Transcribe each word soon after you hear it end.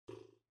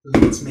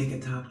Let's make a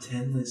top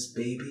 10 list,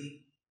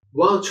 baby.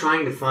 While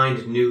trying to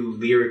find new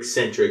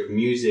lyric-centric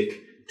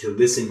music to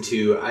listen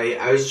to,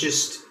 I was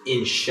just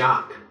in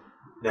shock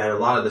that a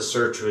lot of the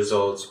search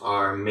results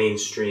are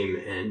mainstream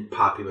and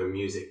popular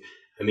music.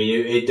 I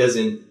mean, it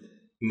doesn't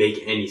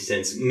make any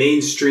sense.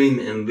 Mainstream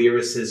and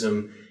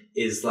lyricism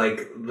is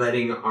like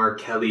letting R.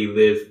 Kelly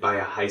live by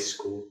a high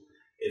school.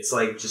 It's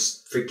like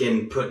just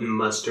freaking putting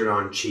mustard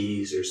on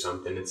cheese or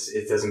something.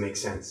 It doesn't make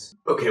sense.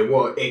 Okay,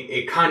 well,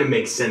 it kind of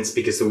makes sense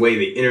because the way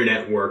the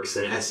internet works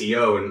and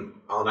SEO and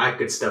all that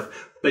good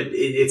stuff, but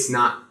it's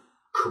not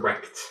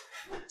correct.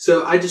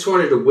 So I just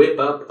wanted to whip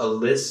up a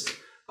list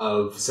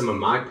of some of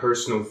my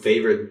personal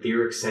favorite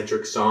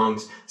lyric-centric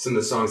songs, some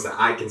of the songs that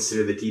I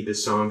consider the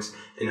deepest songs,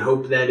 and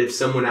hope that if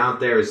someone out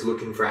there is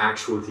looking for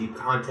actual deep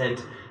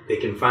content, they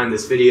can find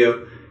this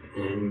video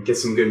and get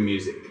some good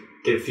music,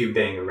 get a few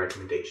banger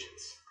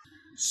recommendations.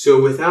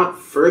 So without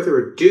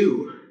further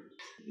ado,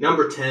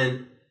 number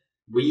 10,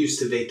 we used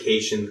to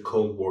vacation the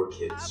Cold War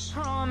kids.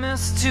 I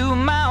promised to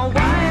my wife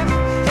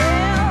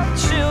and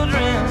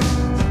children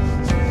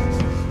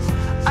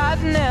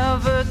I'd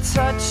never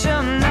touch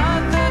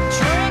another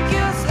drink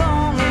as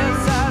long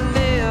as I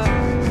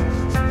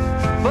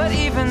live. But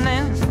even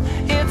then,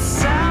 it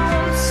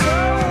sounds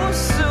so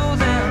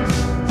soothing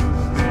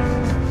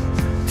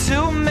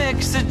to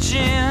mix a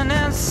gin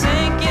and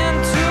sink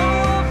into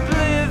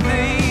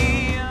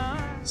oblivion.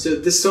 So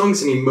this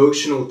song's an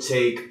emotional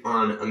take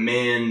on a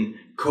man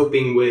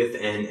coping with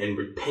and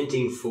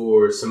repenting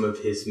for some of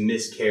his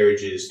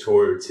miscarriages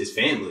towards his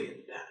family in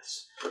the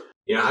past.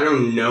 You know, I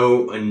don't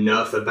know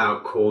enough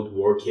about Cold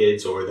War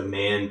kids or the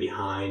man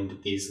behind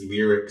these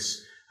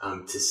lyrics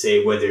to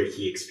say whether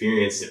he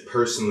experienced it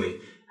personally.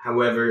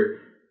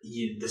 However,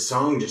 the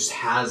song just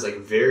has like a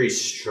very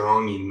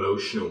strong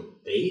emotional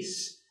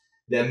base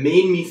that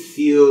made me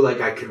feel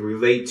like I could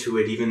relate to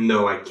it even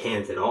though I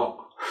can't at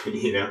all.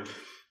 You know,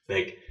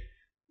 like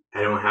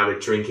I don't have a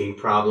drinking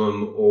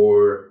problem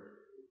or,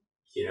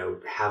 you know,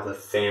 have a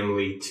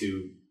family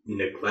to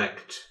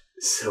neglect.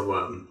 So,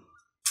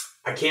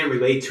 I can't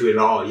relate to it at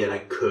all, yet I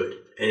could.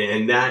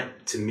 And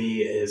that, to me,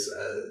 is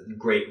a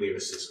great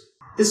lyricism.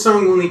 This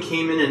song only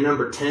came in at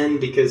number 10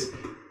 because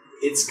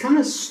it's kind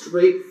of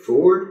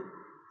straightforward.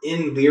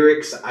 In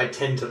lyrics, I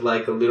tend to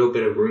like a little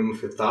bit of room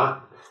for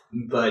thought,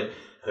 but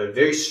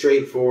very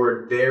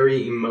straightforward,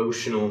 very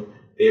emotional,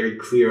 very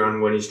clear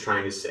on what he's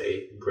trying to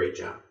say. Great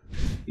job.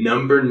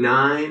 Number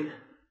 9,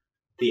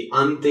 The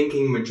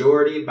Unthinking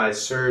Majority by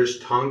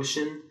Serj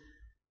Tankian?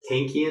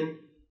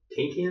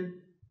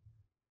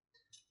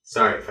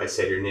 Sorry if I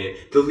said your name.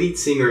 The lead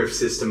singer of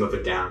System of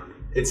a Down.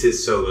 It's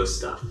his solo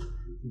stuff.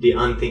 The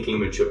Unthinking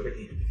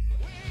Majority.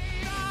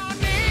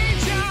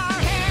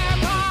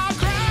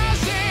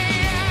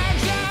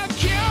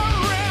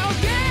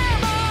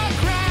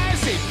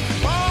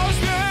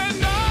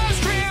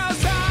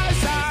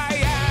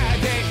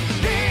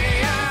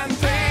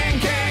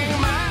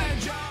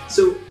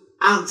 So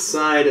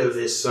outside of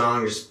this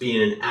song just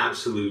being an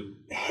absolute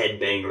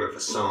headbanger of a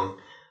song,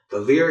 the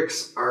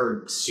lyrics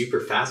are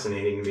super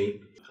fascinating to me.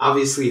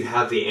 Obviously, you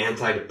have the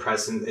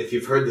antidepressant. If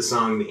you've heard the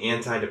song, the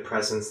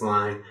antidepressants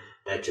line,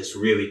 that just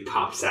really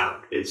pops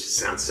out. It just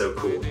sounds so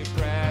cool.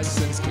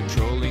 Antidepressants,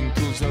 controlling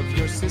tools of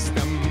your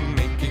system,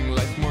 making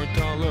life more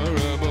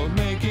tolerable,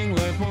 making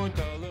life more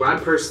tolerable. What I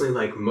personally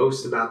like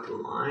most about the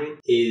line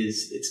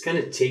is it's kind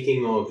of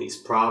taking all of these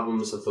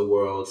problems of the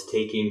world,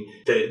 taking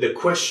the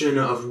question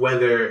of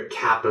whether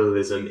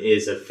capitalism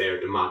is a fair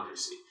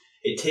democracy.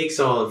 It takes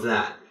all of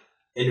that,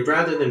 and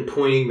rather than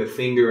pointing the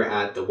finger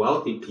at the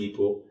wealthy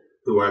people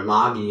who are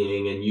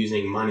lobbying and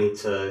using money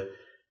to,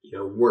 you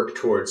know, work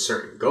towards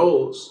certain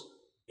goals,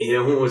 it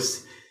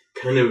almost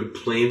kind of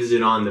blames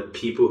it on the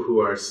people who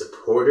are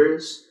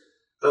supporters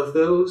of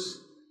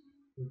those,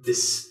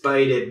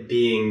 despite it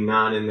being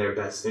not in their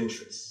best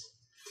interests,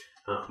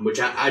 which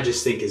I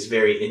just think is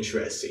very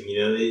interesting. You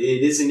know, it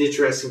is an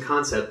interesting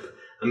concept.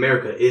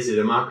 America is a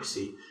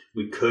democracy.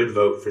 We could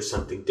vote for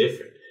something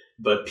different,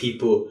 but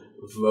people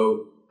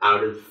vote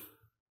out of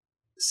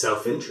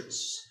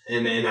self-interest.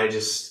 And I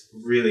just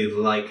really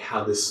like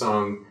how this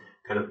song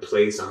kind of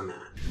plays on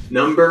that.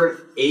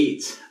 Number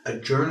 8, A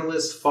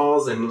Journalist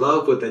Falls in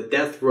Love with a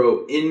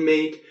Deathrow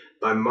Inmate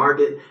by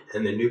Margot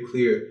and the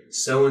Nuclear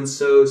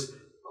So-and-Sos.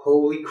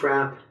 Holy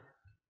crap,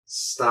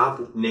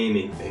 stop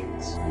naming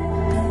things.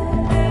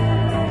 Well,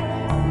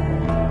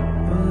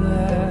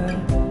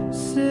 I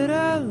said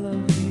I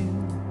love you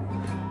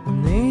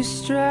when they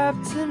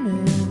strapped him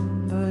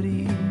in, but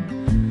he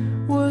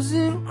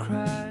wasn't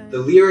crying. The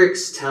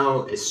lyrics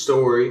tell a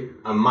story,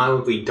 a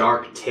mildly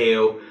dark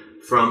tale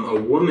from a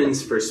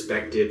woman's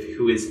perspective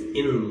who is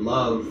in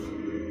love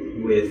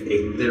with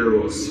a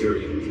literal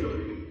serial killer.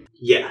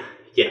 Yeah,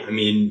 I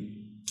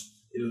mean,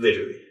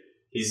 literally.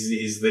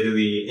 He's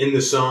literally, in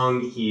the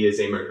song, he is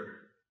a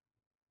murderer.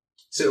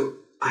 So,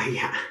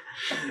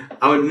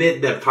 I'll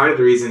admit that part of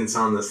the reason it's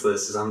on this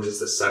list is I'm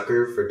just a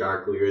sucker for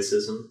dark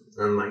lyricism.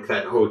 And like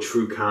that whole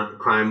true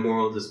crime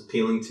world is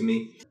appealing to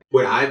me.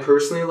 What I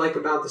personally like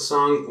about the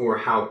song, or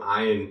how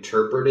I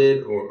interpret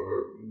it,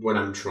 or what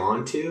I'm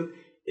drawn to,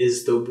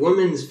 is the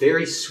woman's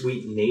very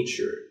sweet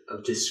nature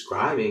of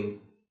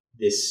describing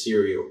this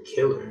serial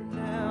killer.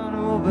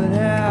 Oh, but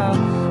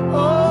how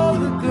all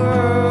the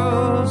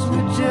girls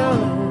were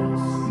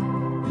jealous,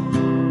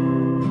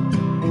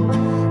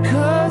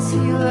 'cause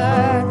he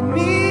liked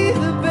me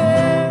the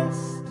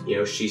best. You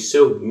know, she's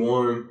so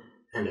warm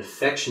and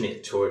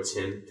affectionate towards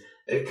him.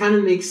 It kind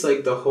of makes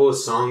like the whole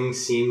song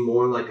seem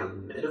more like a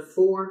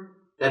metaphor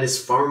that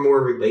is far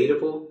more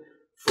relatable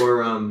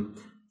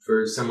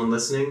for someone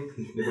listening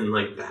than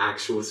like the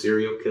actual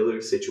serial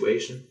killer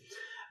situation.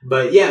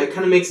 But yeah, it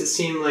kind of makes it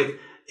seem like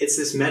it's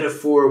this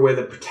metaphor where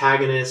the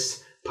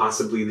protagonist,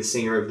 possibly the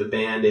singer of the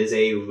band, is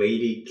a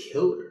lady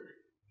killer.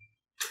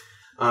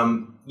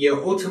 You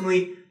know,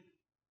 ultimately,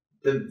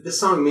 the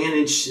song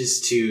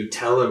manages to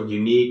tell a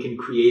unique and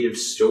creative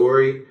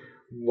story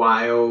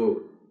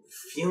while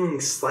feeling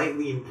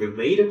slightly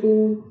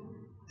relatable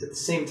at the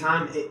same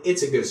time.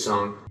 It's a good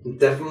song.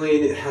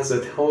 Definitely it has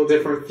a whole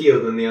different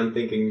feel than the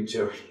Unthinking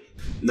majority.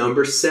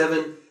 Number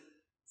 7,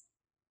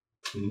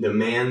 the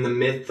man, the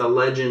myth, the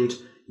legend,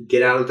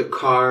 Get Out of the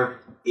Car,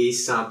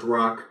 Aesop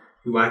Rock,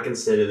 who I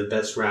consider the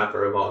best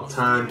rapper of all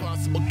time.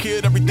 Possible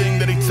kid, everything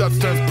that he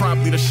touched turns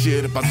promptly to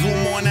shit. If I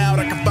zoom on out,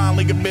 I can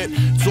finally admit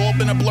it's all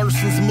been a blur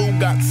since Moo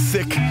got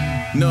sick.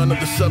 None of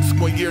the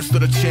subsequent years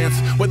stood a chance.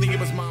 Whether it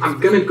was mom. I'm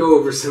gonna go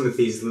over some of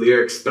these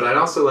lyrics, but I'd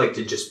also like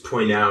to just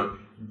point out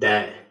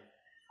that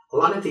a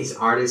lot of these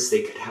artists,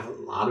 they could have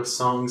a lot of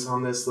songs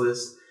on this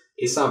list.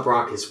 Aesop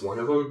Rock is one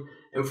of them,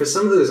 and for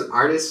some of those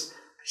artists,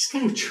 I just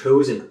kind of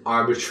chose an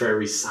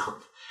arbitrary song.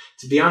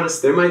 To be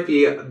honest, there might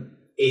be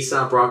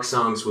Aesop Rock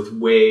songs with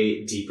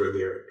way deeper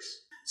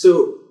lyrics.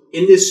 So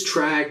in this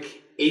track,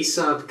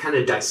 Aesop kind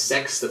of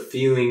dissects the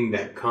feeling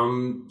that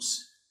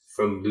comes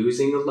from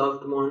losing a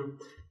loved one,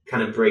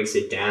 kind of breaks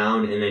it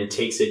down, and then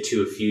takes it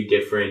to a few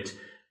different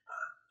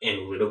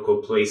analytical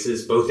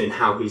places, both in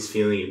how he's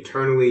feeling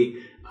internally,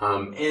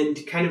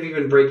 and kind of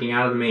even breaking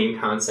out of the main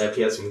concept.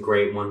 He has some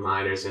great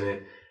one-liners in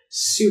it.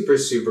 Super,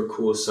 super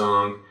cool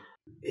song.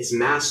 His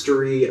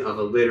mastery of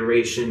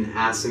alliteration,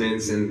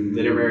 assonance, and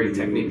literary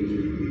technique,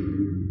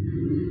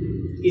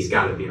 he's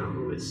got to be on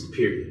the list,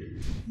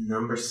 period.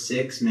 Number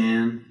 6,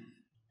 man.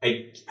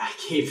 I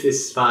gave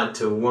this spot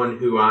to one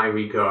who I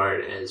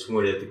regard as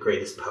one of the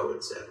greatest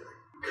poets ever.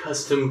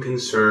 Custom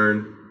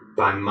Concern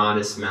by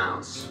Modest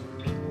Mouse.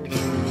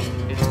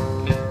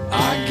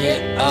 I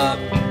get up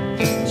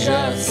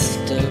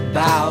just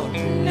about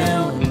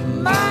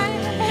noon. My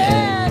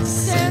head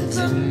sends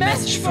a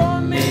message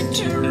for me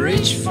to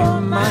reach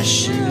for my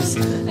shoes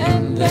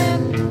and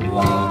then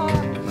walk.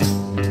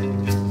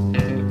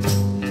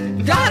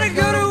 Gotta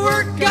go to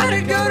work,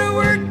 gotta go to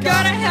work,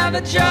 gotta have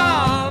a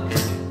job.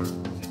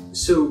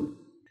 So,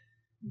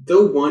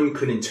 though one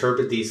could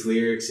interpret these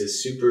lyrics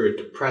as super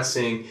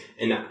depressing,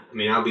 and I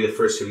mean, I'll be the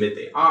first to admit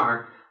they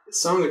are, the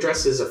song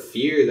addresses a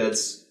fear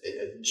that's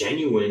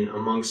genuine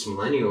amongst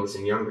millennials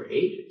and younger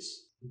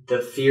ages. The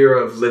fear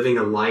of living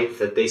a life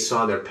that they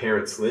saw their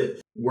parents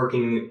live.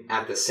 Working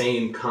at the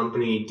same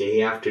company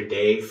day after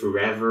day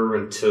forever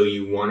until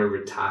you want to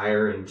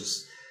retire, and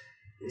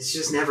it's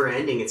just never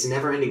ending. It's a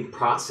never ending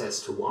process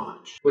to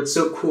watch. What's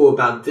so cool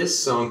about this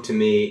song to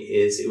me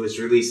is it was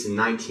released in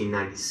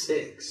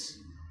 1996,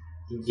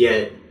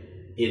 yet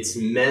its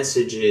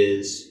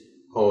messages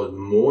hold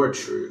more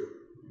true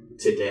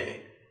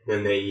today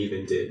than they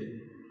even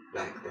did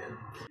back then.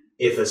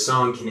 If a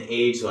song can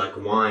age like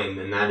wine,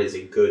 then that is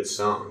a good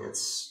song.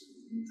 It's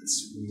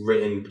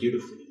written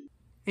beautifully.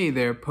 Hey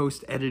there,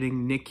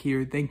 post-editing Nick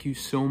here. Thank you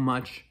so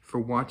much for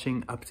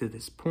watching up to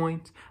this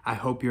point. I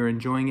hope you're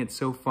enjoying it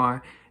so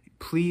far.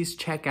 Please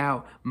check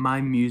out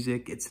my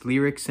music. It's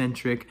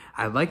lyric-centric.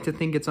 I like to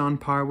think it's on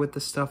par with the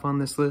stuff on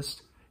this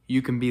list.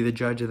 You can be the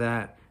judge of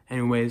that.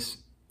 Anyways,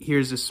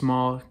 here's a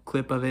small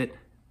clip of it.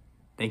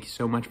 Thank you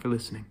so much for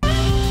listening.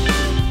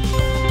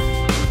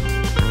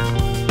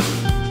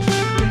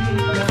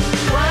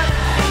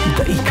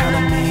 The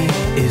economy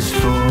is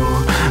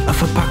full of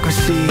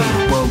hypocrisy.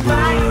 What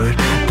would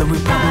the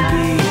republic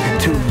be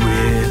to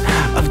rid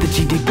of the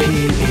GDP?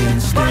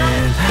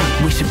 Instead,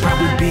 we should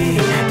probably be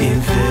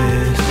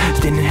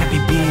investing in happy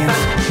beings.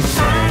 It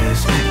says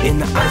in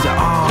the eyes of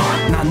all,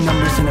 not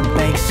numbers in a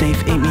bank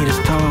safe 8 meters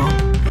tall.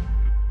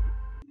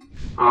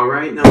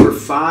 Alright, number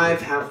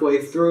 5,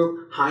 halfway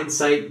through,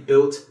 Hindsight,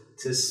 Built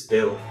to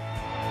Spill.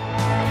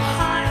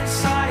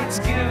 Hindsight's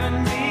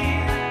given me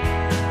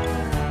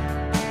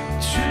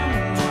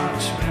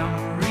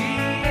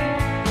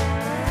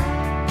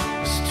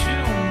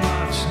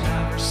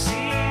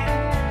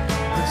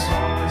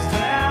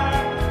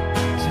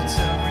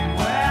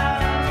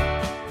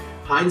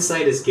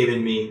Hindsight has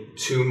given me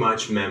too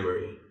much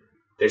memory.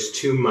 There's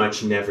too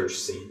much never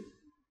seen.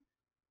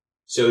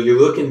 So you're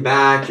looking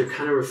back, you're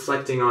kind of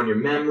reflecting on your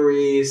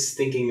memories,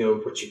 thinking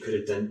of what you could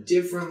have done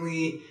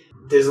differently.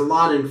 There's a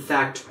lot, in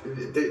fact,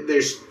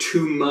 there's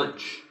too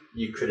much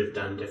you could have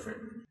done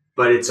differently.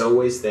 But it's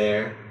always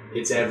there,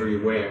 it's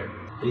everywhere.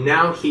 And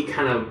now he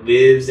kind of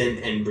lives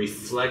and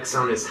reflects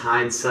on his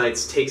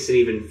hindsights, takes it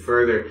even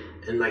further,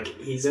 and like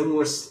it's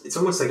almost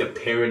like a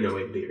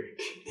paranoid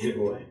lyric in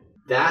a way.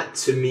 That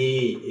to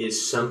me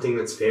is something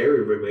that's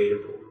very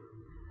relatable.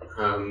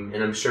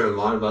 And I'm sure a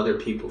lot of other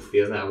people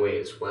feel that way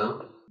as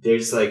well.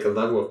 There's like a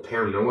level of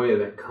paranoia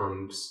that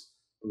comes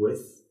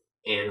with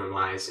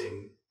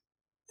analyzing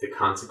the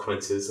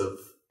consequences of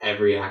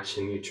every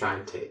action you try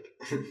and take.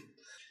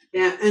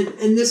 Yeah,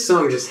 and this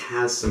song just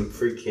has some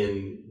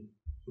freaking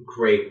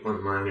great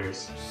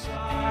one-liners.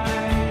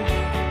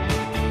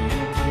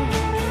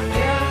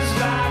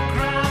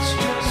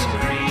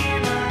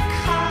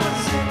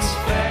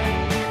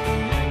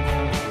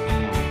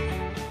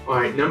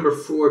 Alright, number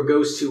 4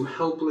 goes to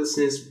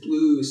Helplessness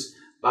Blues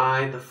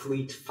by the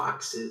Fleet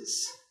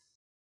Foxes.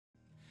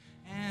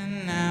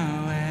 And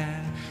now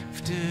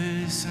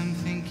after some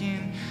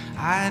thinking,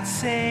 I'd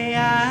say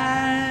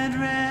I'd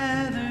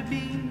rather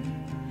be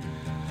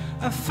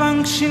a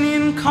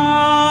functioning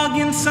cog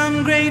in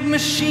some great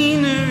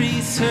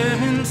machinery,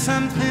 serving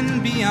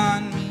something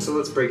beyond me. So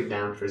let's break it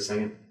down for a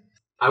second.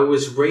 I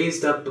was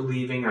raised up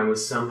believing I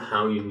was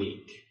somehow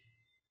unique.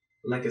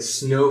 Like a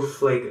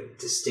snowflake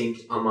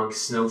distinct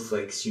amongst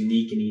snowflakes,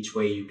 unique in each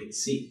way you can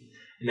see.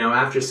 Now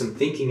after some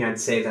thinking, I'd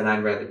say that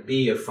I'd rather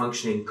be a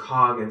functioning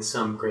cog in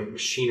some great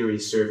machinery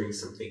serving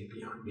something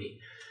beyond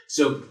me.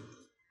 So,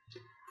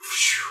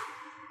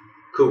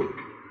 cool.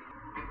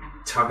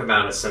 Talk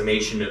about a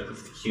summation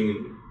of the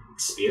human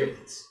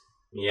experience.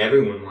 I mean,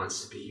 everyone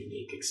wants to be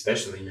unique,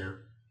 especially now.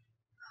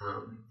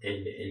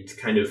 And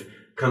kind of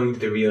coming to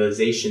the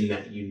realization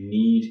that you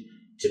need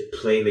to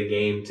play the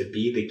game to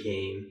be the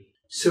game.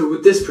 So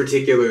with this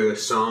particular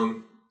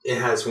song, it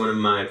has one of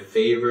my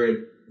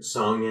favorite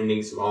song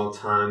endings of all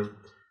time,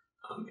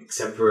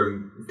 except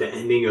for the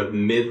ending of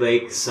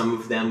Midlake. Some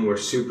of them were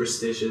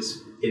superstitious.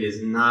 It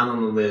is not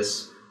on the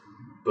list,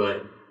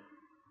 but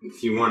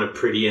if you want a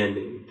pretty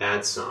ending,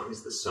 that song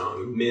is the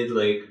song.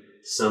 Midlake,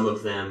 some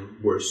of them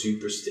were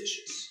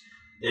superstitious.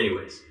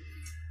 Anyways,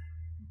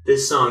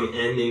 this song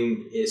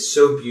ending is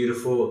so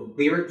beautiful.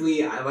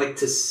 Lyrically, I like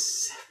to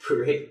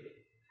separate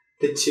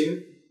the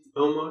two,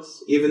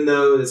 almost, even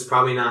though that's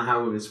probably not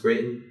how it was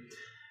written.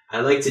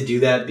 I like to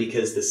do that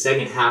because the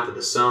second half of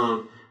the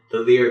song, the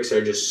lyrics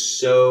are just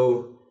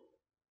so,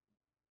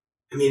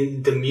 I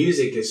mean, the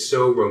music is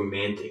so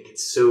romantic.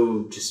 It's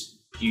so just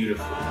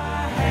beautiful.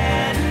 I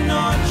had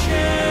no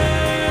chance.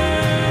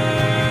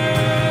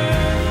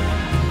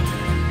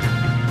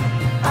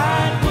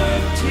 I'd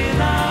work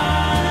till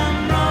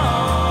I'm wrong.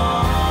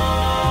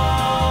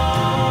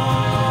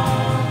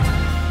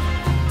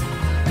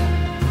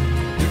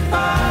 If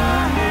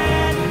I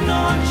had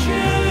no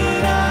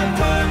chance, I'd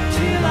work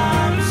till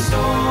I'm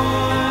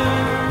sore.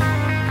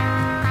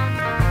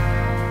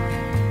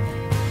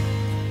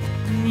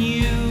 And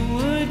you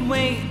would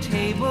wait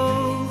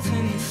tables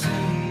and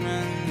soon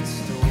run the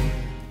store.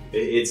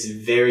 It's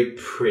very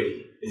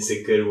pretty, is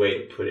a good way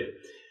to put it.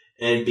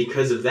 And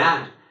because of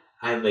that,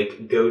 I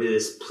like go to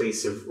this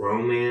place of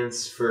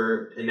romance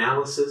for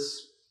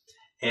analysis.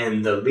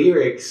 And the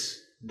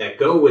lyrics that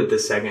go with the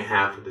second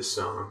half of the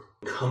song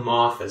come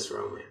off as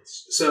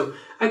romance. So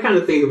I kind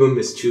of think of them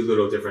as two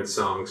little different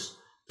songs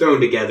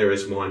thrown together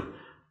as one.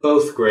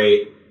 Both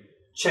great.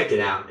 Check it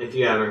out. If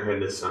you haven't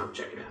heard this song,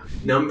 check it out.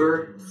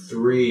 Number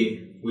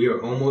 3. We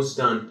are almost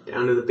done.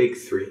 Down to the big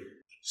 3.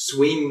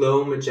 Swing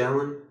Low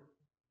Magellan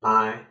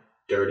by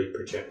Dirty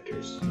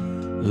Projectors.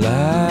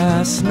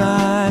 Last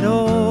night,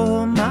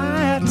 oh,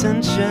 my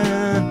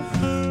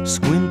attention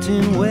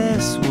squinting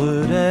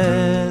westward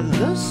at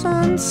the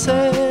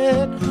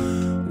sunset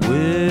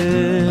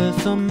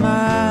with a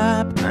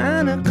map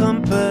and a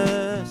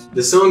compass.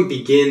 The song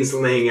begins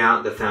laying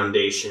out the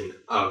foundation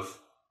of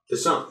the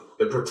song.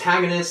 The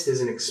protagonist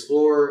is an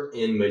explorer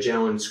in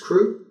Magellan's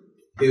crew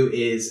who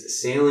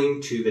is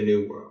sailing to the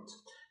New World.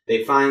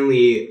 They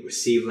finally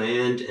see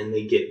land and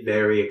they get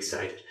very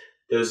excited.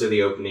 Those are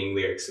the opening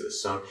lyrics of the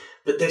song.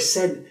 But they're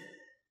said,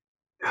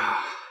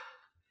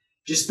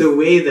 just the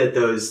way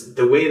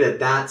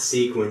that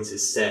sequence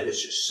is said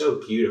is just so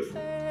beautiful.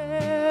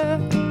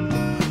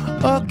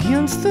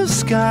 Against the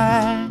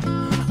sky,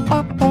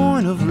 a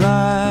point of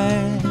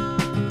light.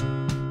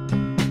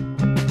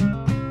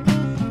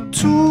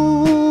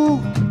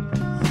 Too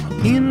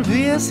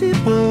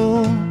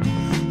invisible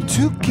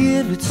to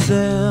give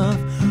itself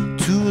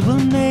to the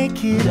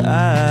naked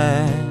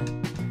eye.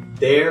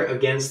 There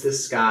against the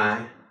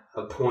sky,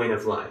 a point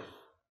of light,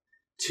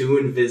 too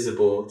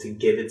invisible to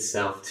give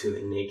itself to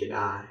the naked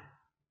eye.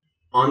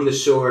 On the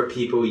shore,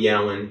 people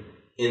yelling,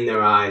 in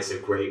their eyes a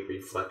great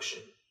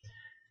reflection.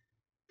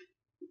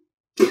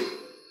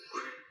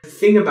 The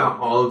thing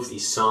about all of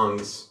these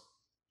songs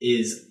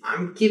is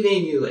I'm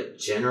giving you like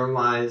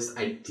generalized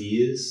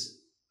ideas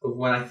of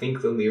what I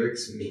think the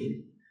lyrics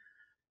mean.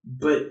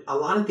 But a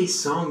lot of these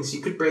songs,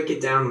 you could break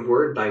it down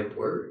word by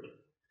word.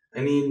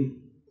 I mean,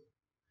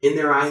 in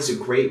their eyes, a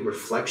great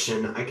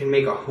reflection. I can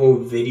make a whole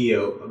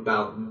video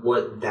about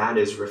what that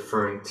is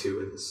referring to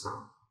in the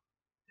song.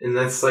 And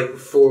that's like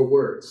 4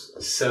 words.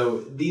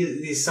 So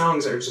these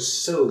songs are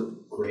just so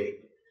great.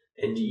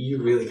 And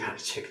you really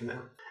gotta check them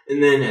out.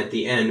 And then at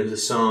the end of the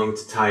song,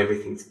 to tie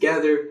everything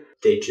together,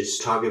 they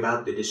just talk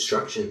about the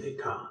destruction they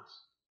cause.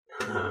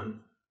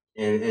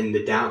 And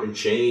the doubt and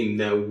shame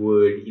that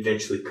would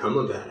eventually come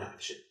of that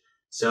action.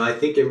 So I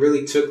think it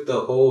really took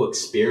the whole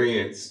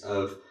experience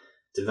of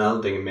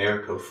developing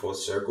America full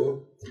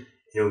circle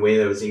in a way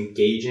that was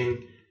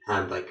engaging,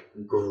 had like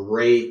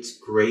great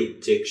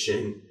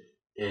diction,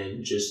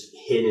 and just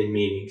hidden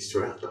meanings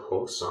throughout the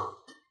whole song.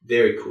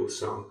 Very cool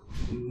song.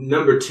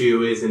 Number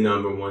 2 is the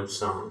number 1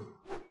 song,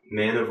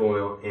 Man of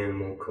Oil,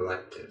 Animal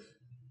Collective.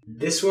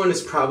 This one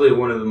is probably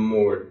one of the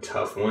more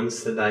tough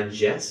ones to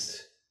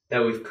digest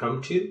that we've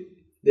come to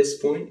this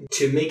point.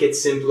 To make it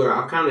simpler,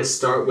 I'll kind of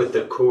start with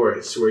the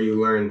chorus where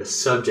you learn the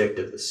subject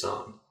of the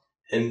song.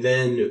 And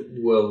then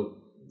we'll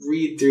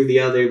read through the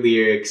other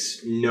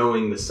lyrics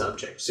knowing the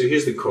subject. So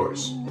here's the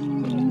chorus.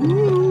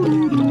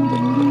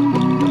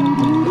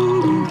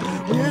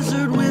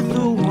 Wizard with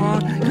the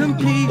wand,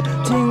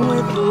 competing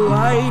with the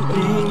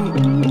lightning.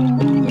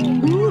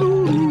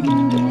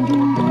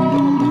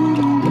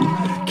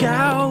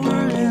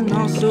 Coward and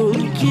also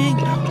the king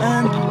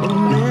and a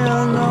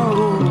man of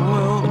oil.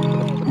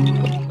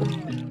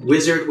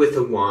 Wizard with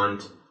a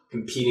wand,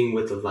 competing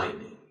with the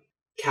lightning.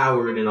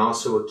 Coward and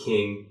also a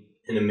king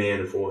and a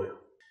man of oil.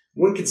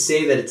 One could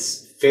say that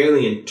it's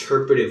fairly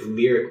interpretive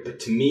lyric, but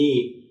to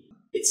me,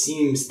 it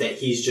seems that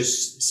he's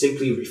just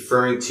simply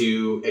referring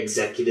to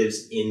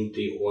executives in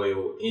the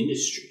oil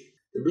industry.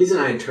 The reason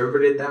I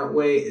interpret it that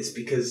way is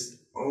because,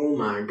 oh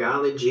my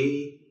golly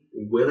gee,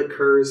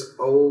 Willikers,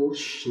 oh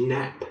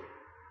snap.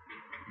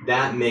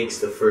 That makes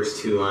the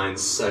first 2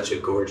 lines such a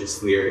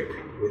gorgeous lyric,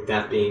 with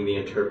that being the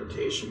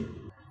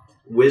interpretation.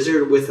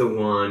 Wizard with a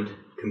wand,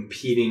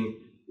 competing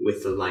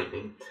with the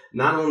lightning.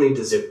 Not only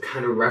does it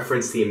kind of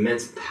reference the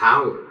immense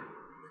power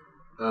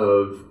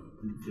of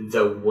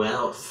the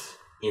wealth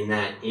in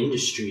that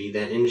industry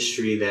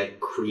that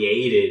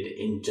created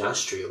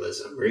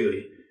industrialism,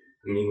 really.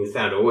 I mean,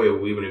 without oil,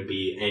 we wouldn't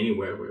be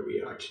anywhere where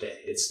we are today.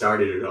 It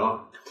started it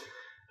all.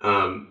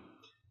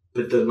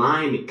 But the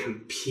line,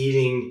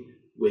 competing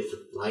with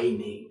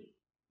lightning.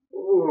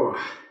 Oh,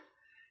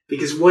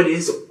 because what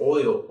is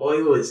oil?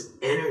 Oil is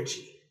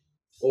energy.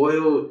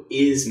 Oil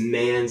is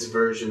man's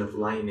version of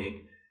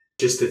lightning.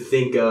 Just to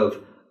think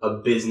of a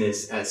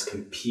business as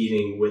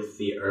competing with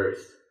the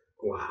earth.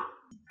 Wow.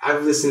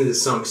 I've listened to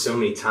this song so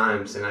many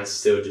times and I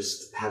still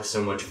just have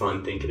so much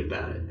fun thinking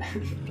about it.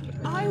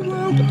 I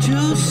woke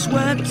to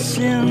sweats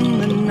in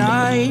the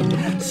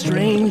night,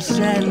 strange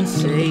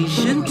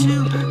sensation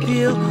to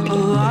feel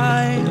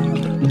alive.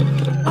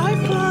 I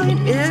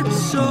find it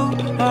so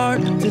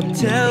hard to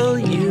tell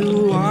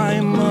you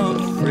I'm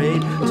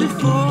afraid to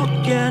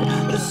forget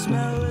the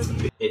smell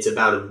of... It's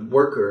about a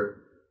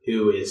worker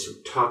who is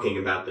talking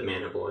about the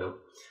man of oil.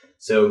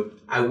 So,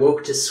 I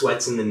woke to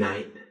sweats in the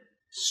night,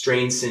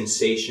 strange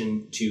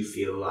sensation to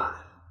feel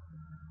alive.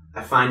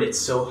 I find it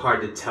so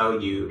hard to tell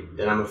you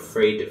that I'm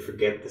afraid to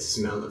forget the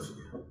smell of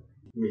you.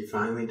 We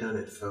finally done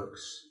it,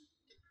 folks.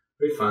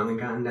 We finally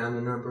gotten down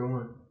to number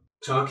 1.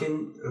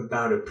 Talking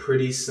about a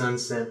pretty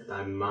sunset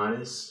by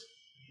Modest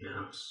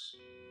Mouse.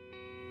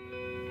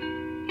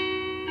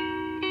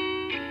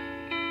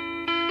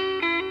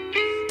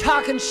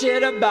 Talking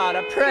shit about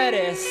a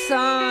pretty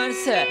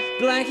sunset,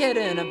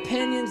 blanketing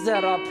opinions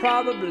that I'll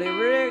probably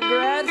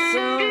regret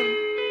soon.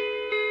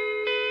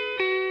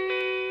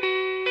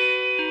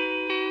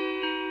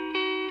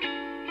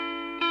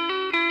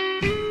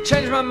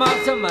 Changed my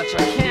mind so much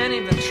I can't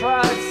even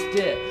trust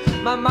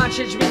it. My mind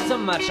changed me so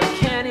much I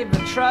can't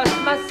even trust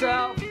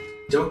myself.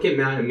 Don't get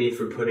mad at me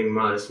for putting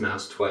Modest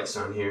Mouse twice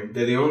on here.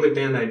 They're the only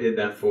band I did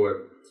that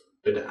for,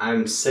 but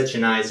I'm such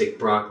an Isaac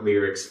Brock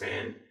lyrics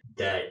fan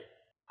that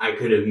I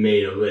could have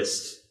made a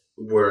list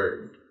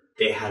where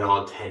they had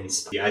all 10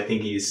 spots. I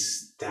think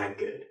he's that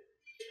good.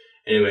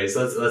 Anyways,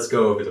 let's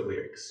go over the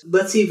lyrics.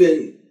 Let's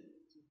even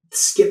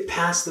skip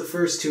past the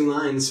first 2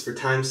 lines for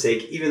time's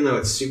sake, even though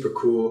it's super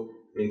cool.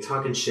 I mean,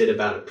 talking shit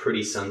about a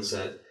pretty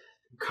sunset,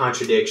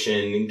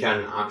 contradiction, got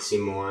an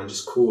oxymoron,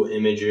 just cool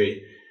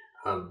imagery,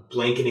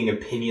 blanketing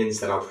opinions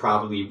that I'll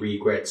probably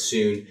regret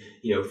soon.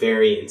 You know,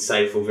 very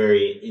insightful,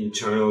 very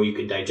internal. You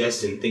could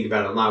digest it and think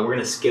about it a lot. We're going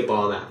to skip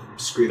all that.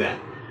 Screw that.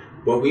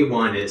 What we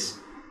want is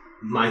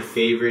my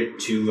favorite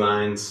 2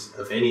 lines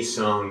of any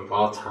song of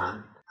all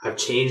time. I've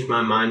changed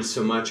my mind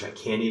so much I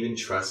can't even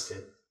trust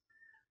it.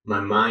 My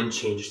mind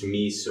changed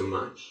me so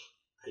much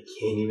I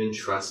can't even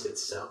trust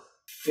itself.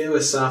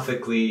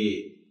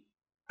 Philosophically,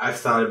 I've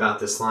thought about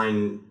this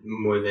line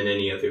more than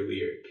any other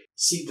lyric.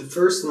 See, the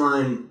first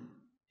line,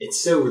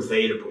 it's so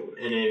relatable,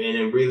 and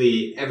it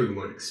really,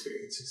 everyone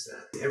experiences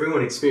that.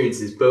 Everyone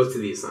experiences both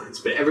of these lines,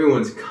 but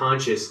everyone's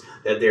conscious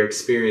that they're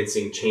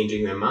experiencing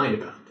changing their mind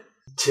about them.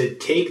 To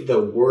take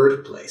the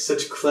wordplay,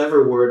 such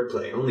clever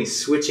wordplay, only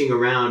switching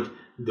around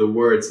the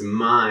words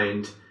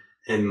mind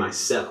and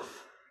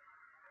myself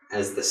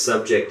as the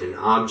subject and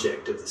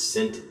object of the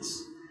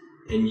sentence.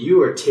 And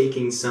you are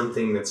taking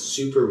something that's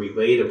super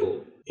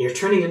relatable you're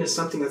turning into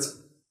something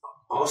that's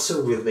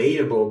also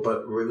relatable,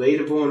 but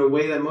relatable in a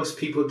way that most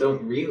people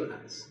don't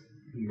realize,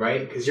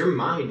 right? Because your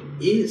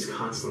mind is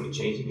constantly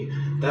changing.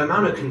 The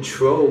amount of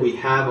control we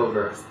have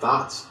over our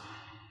thoughts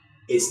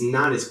is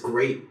not as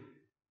great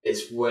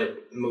as what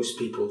most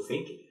people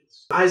think it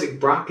is. Isaac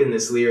Brock in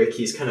this lyric,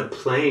 he's kind of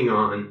playing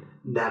on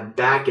that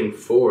back and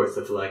forth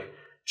of like,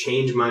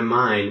 change my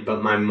mind,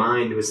 but my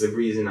mind was the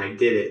reason I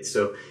did it.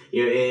 So,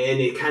 you know,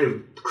 and it kind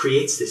of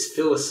creates this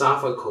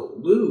philosophical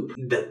loop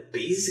that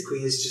basically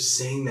is just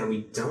saying that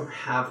we don't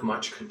have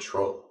much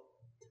control.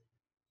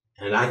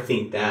 And I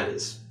think that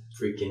is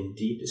freaking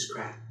deep as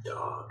crap,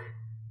 dog.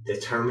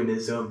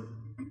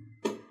 Determinism.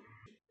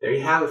 There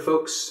you have it,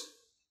 folks.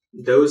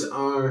 Those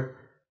are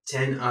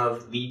 10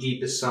 of the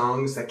deepest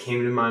songs that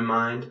came to my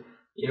mind.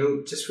 You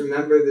know, just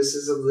remember, this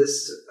is a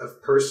list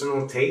of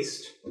personal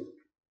taste.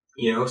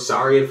 You know,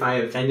 sorry if I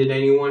offended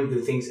anyone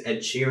who thinks Ed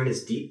Sheeran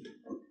is deep.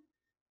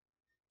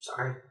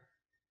 Sorry.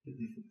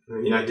 I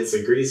mean, I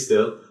disagree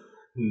still,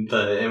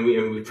 and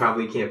we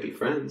probably can't be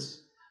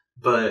friends.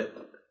 But,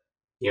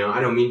 you know, I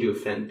don't mean to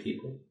offend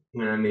people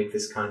when I make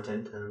this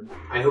content.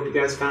 I hope you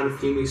guys found a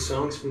few new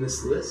songs from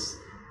this list,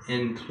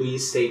 and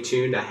please stay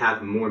tuned. I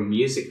have more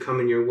music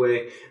coming your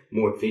way,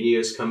 more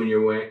videos coming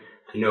your way.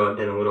 I know I've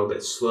been a little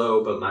bit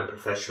slow, but my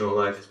professional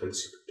life has been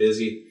super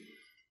busy.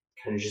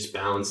 Kind of just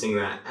balancing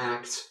that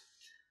act.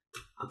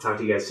 I'll talk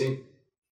to you guys soon.